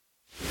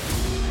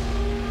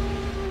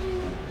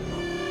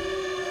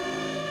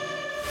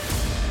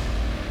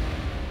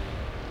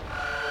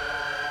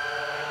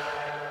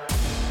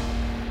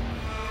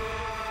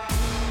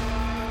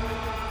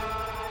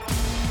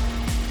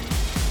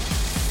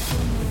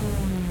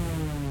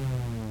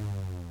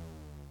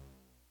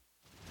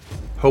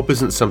Hope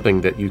isn't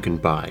something that you can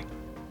buy.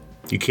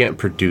 You can't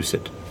produce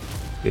it.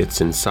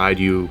 It's inside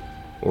you,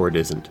 or it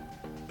isn't.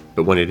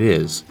 But when it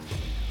is,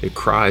 it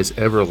cries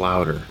ever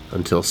louder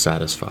until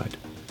satisfied.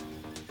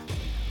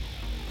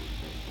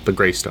 The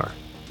Gray Star.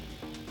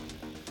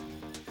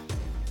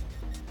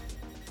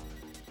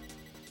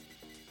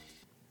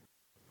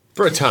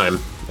 For a time,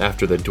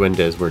 after the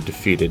Duendes were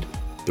defeated,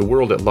 the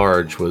world at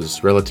large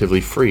was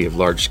relatively free of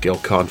large-scale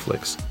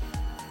conflicts.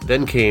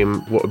 Then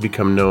came what would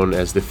become known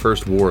as the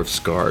First War of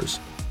Scars.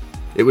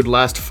 It would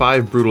last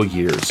 5 brutal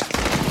years.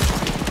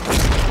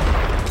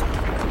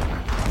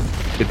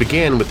 It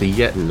began with the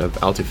Yetten of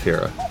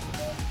Altefera.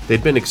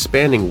 They'd been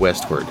expanding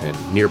westward,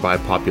 and nearby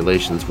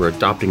populations were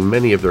adopting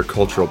many of their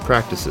cultural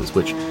practices,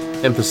 which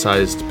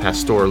emphasized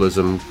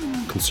pastoralism,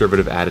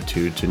 conservative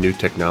attitude to new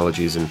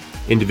technologies, and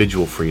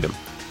individual freedom.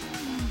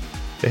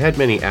 They had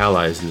many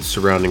allies in the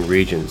surrounding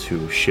regions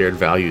who shared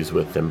values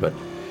with them, but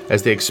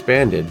as they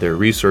expanded, their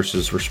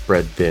resources were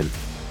spread thin.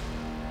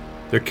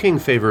 Their king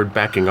favored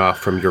backing off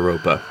from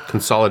Europa,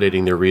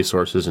 consolidating their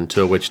resources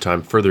until which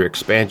time further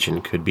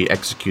expansion could be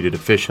executed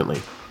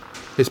efficiently.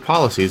 His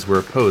policies were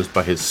opposed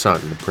by his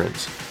son, the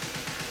prince.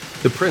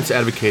 The prince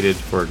advocated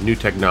for new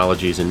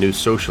technologies and new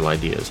social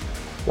ideas,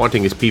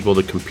 wanting his people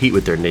to compete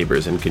with their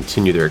neighbors and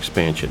continue their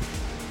expansion.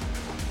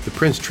 The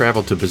prince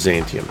traveled to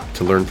Byzantium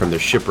to learn from their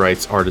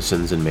shipwrights,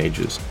 artisans, and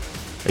mages.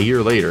 A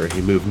year later,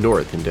 he moved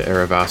north into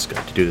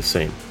Aravaska to do the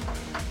same.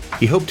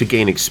 He hoped to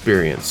gain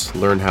experience,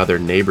 learn how their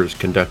neighbors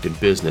conducted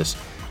business,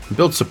 and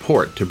build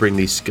support to bring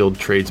these skilled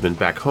tradesmen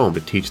back home to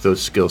teach those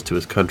skills to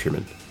his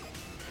countrymen.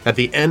 At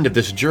the end of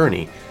this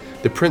journey,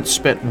 the prince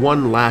spent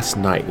one last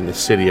night in the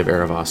city of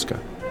Aravaska.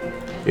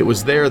 It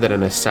was there that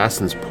an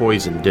assassin's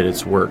poison did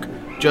its work,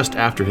 just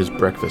after his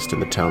breakfast in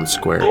the town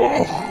square.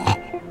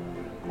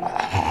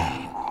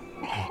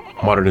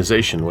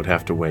 Modernization would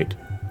have to wait.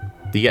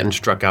 The Yetten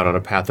struck out on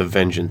a path of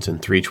vengeance in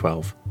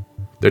 312.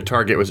 Their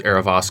target was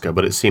Aravaska,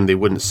 but it seemed they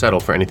wouldn't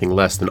settle for anything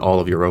less than all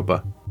of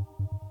Europa.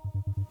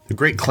 The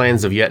great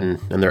clans of Yetten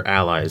and their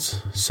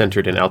allies,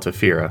 centered in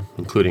Altefera,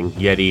 including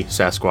Yeti,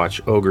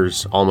 Sasquatch,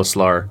 Ogres,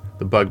 Almaslar,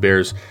 the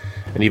Bugbears,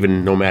 and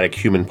even nomadic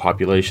human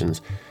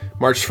populations,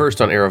 marched first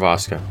on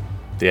Aravaska.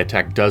 They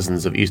attacked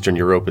dozens of Eastern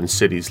European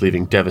cities,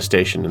 leaving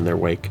devastation in their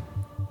wake.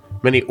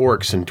 Many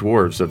orcs and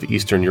dwarves of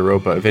Eastern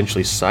Europa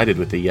eventually sided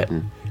with the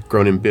Yetten,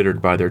 grown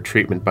embittered by their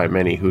treatment by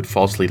many who'd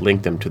falsely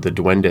linked them to the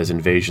Duendes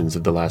invasions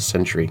of the last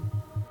century.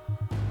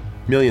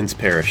 Millions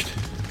perished,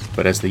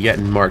 but as the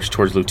Yetten marched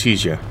towards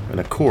Lutetia, an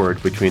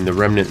accord between the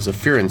remnant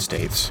Zephyrian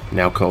states,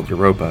 now called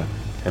Europa,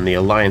 and the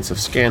alliance of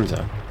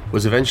Scanza,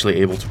 was eventually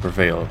able to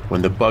prevail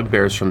when the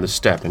bugbears from the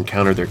steppe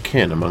encountered their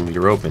kin among the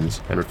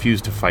Europans and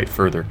refused to fight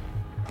further.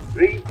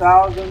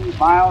 3,000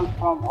 miles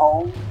from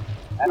home,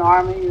 an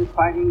army is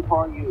fighting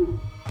for you.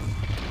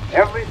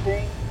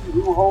 Everything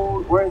you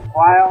hold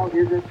worthwhile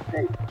is at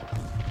stake.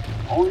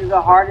 Only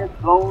the hardest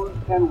blows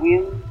can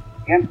win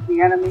against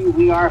the enemy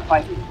we are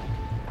fighting.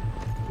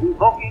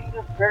 Invoking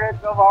the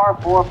spirits of our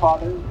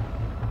forefathers,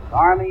 the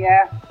army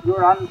asks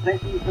your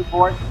unthinking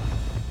support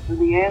to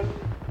the end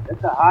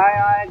that the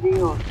high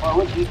ideals for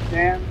which we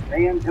stand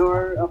may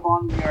endure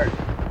upon the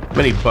earth.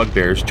 Many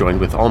bugbears joined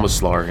with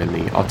Almaslar in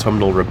the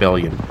Autumnal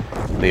Rebellion,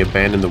 and they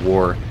abandoned the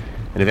war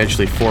and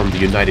eventually formed the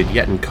United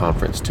Yetten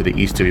Conference to the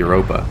east of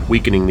Europa,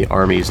 weakening the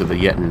armies of the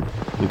Yetten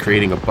and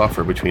creating a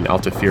buffer between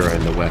Altefera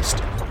and the west.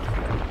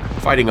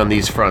 Fighting on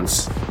these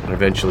fronts, and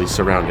eventually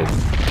surrounded,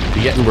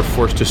 the Yetten were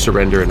forced to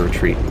surrender and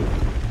retreat.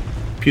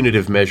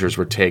 Punitive measures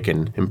were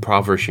taken,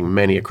 impoverishing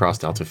many across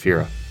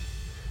Altefera.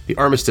 The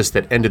armistice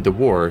that ended the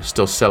war,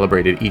 still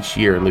celebrated each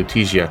year in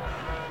Lutetia,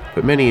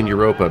 but many in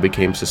Europa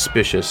became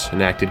suspicious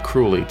and acted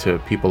cruelly to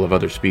people of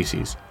other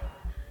species.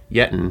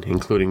 Yetten,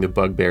 including the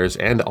bugbears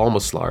and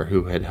Almaslar,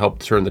 who had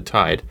helped turn the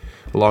tide,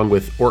 along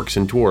with orcs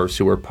and dwarves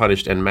who were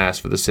punished en masse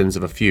for the sins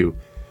of a few,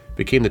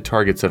 became the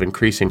targets of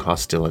increasing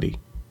hostility.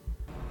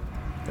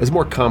 As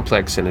more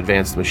complex and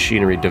advanced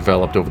machinery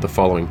developed over the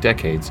following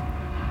decades,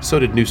 so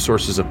did new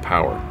sources of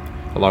power,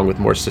 along with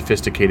more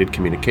sophisticated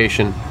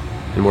communication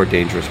and more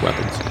dangerous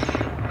weapons.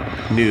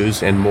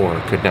 News and more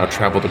could now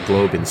travel the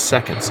globe in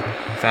seconds,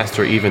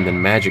 faster even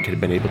than magic had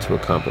been able to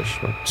accomplish,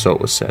 or so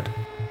it was said.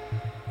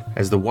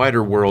 As the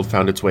wider world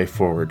found its way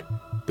forward,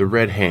 the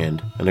Red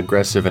Hand, an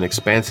aggressive and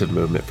expansive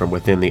movement from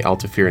within the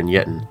Alteferan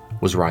Yetten,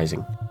 was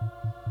rising.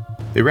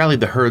 They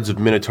rallied the herds of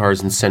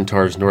minotaurs and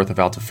centaurs north of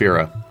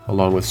Altefera,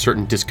 along with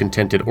certain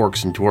discontented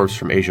orcs and dwarves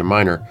from Asia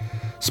Minor,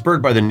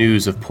 spurred by the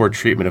news of poor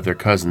treatment of their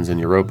cousins in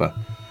Europa.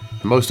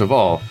 And most of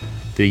all,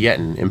 the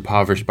Yetten,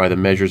 impoverished by the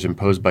measures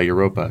imposed by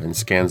Europa and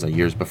Scanza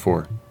years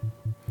before.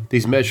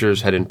 These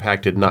measures had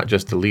impacted not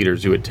just the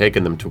leaders who had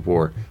taken them to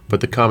war,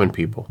 but the common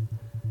people.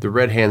 The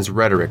Red Hand's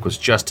rhetoric was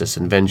justice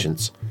and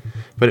vengeance,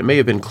 but it may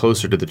have been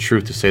closer to the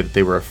truth to say that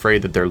they were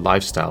afraid that their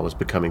lifestyle was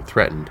becoming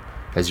threatened,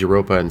 as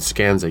Europa and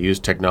Scanza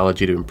used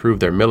technology to improve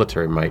their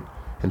military might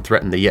and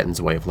threaten the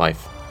Yetten's way of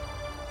life.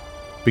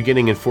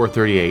 Beginning in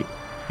 438,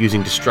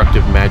 using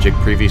destructive magic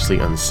previously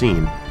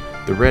unseen,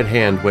 the Red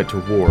Hand went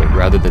to war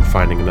rather than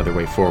finding another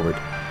way forward.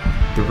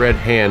 The Red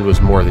Hand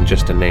was more than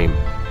just a name.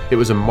 It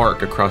was a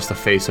mark across the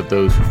face of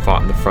those who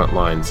fought in the front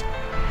lines.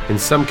 In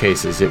some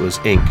cases, it was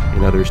ink,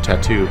 in others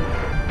tattoo.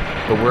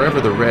 But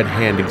wherever the red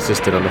hand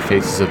existed on the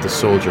faces of the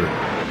soldier,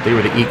 they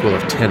were the equal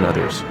of 10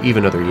 others,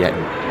 even other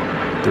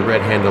Yetin. The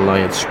Red Hand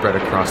Alliance spread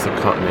across the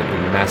continent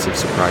in massive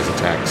surprise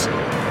attacks.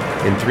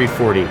 In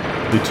 340,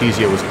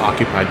 Lutetia was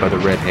occupied by the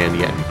Red Hand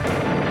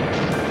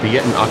Yetin. The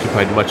Yetin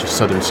occupied much of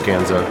southern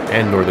Scanza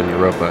and northern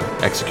Europa,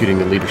 executing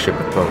the leadership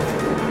of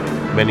both.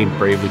 Many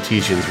brave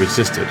Lutetians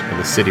resisted, and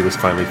the city was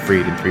finally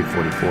freed in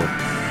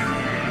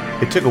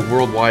 344. It took a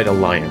worldwide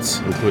alliance,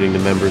 including the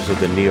members of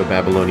the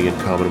Neo-Babylonian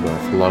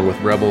Commonwealth, along with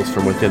rebels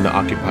from within the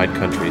occupied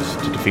countries,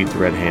 to defeat the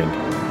Red Hand.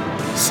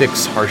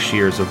 6 harsh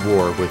years of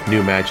war with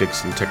new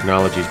magics and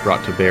technologies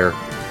brought to bear,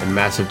 and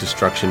massive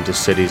destruction to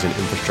cities and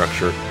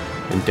infrastructure,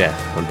 and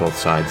death on both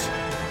sides.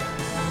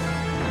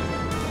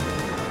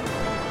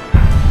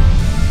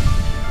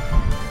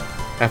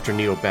 After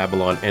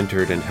Neo-Babylon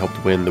entered and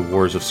helped win the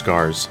Wars of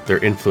Scars, their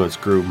influence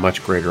grew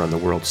much greater on the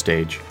world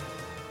stage.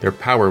 Their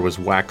power was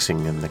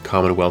waxing, and the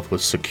Commonwealth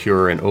was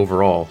secure and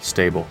overall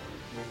stable.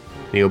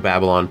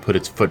 Neo-Babylon put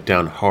its foot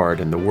down hard,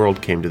 and the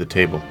world came to the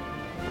table.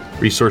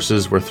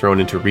 Resources were thrown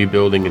into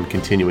rebuilding and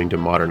continuing to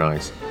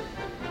modernize.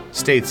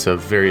 States of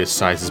various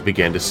sizes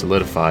began to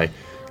solidify.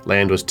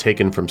 Land was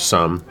taken from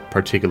some,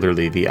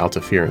 particularly the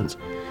Altafirans,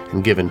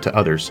 and given to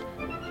others,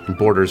 and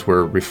borders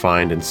were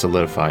refined and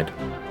solidified.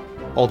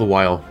 All the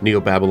while,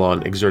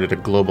 Neo-Babylon exerted a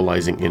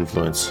globalizing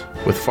influence,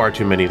 with far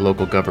too many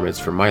local governments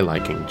for my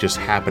liking just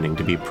happening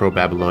to be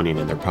pro-Babylonian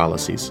in their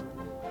policies.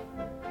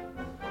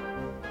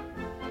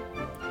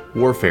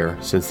 Warfare,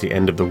 since the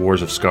end of the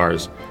Wars of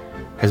Scars,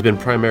 has been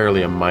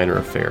primarily a minor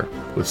affair,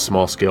 with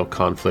small-scale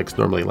conflicts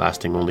normally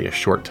lasting only a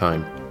short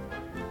time.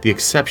 The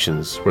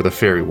exceptions were the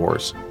Fairy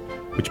Wars,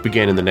 which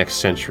began in the next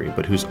century,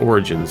 but whose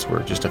origins were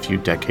just a few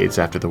decades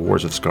after the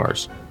Wars of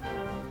Scars.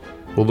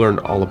 We'll learn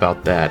all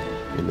about that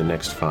in the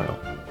next file,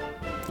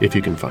 if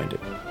you can find it.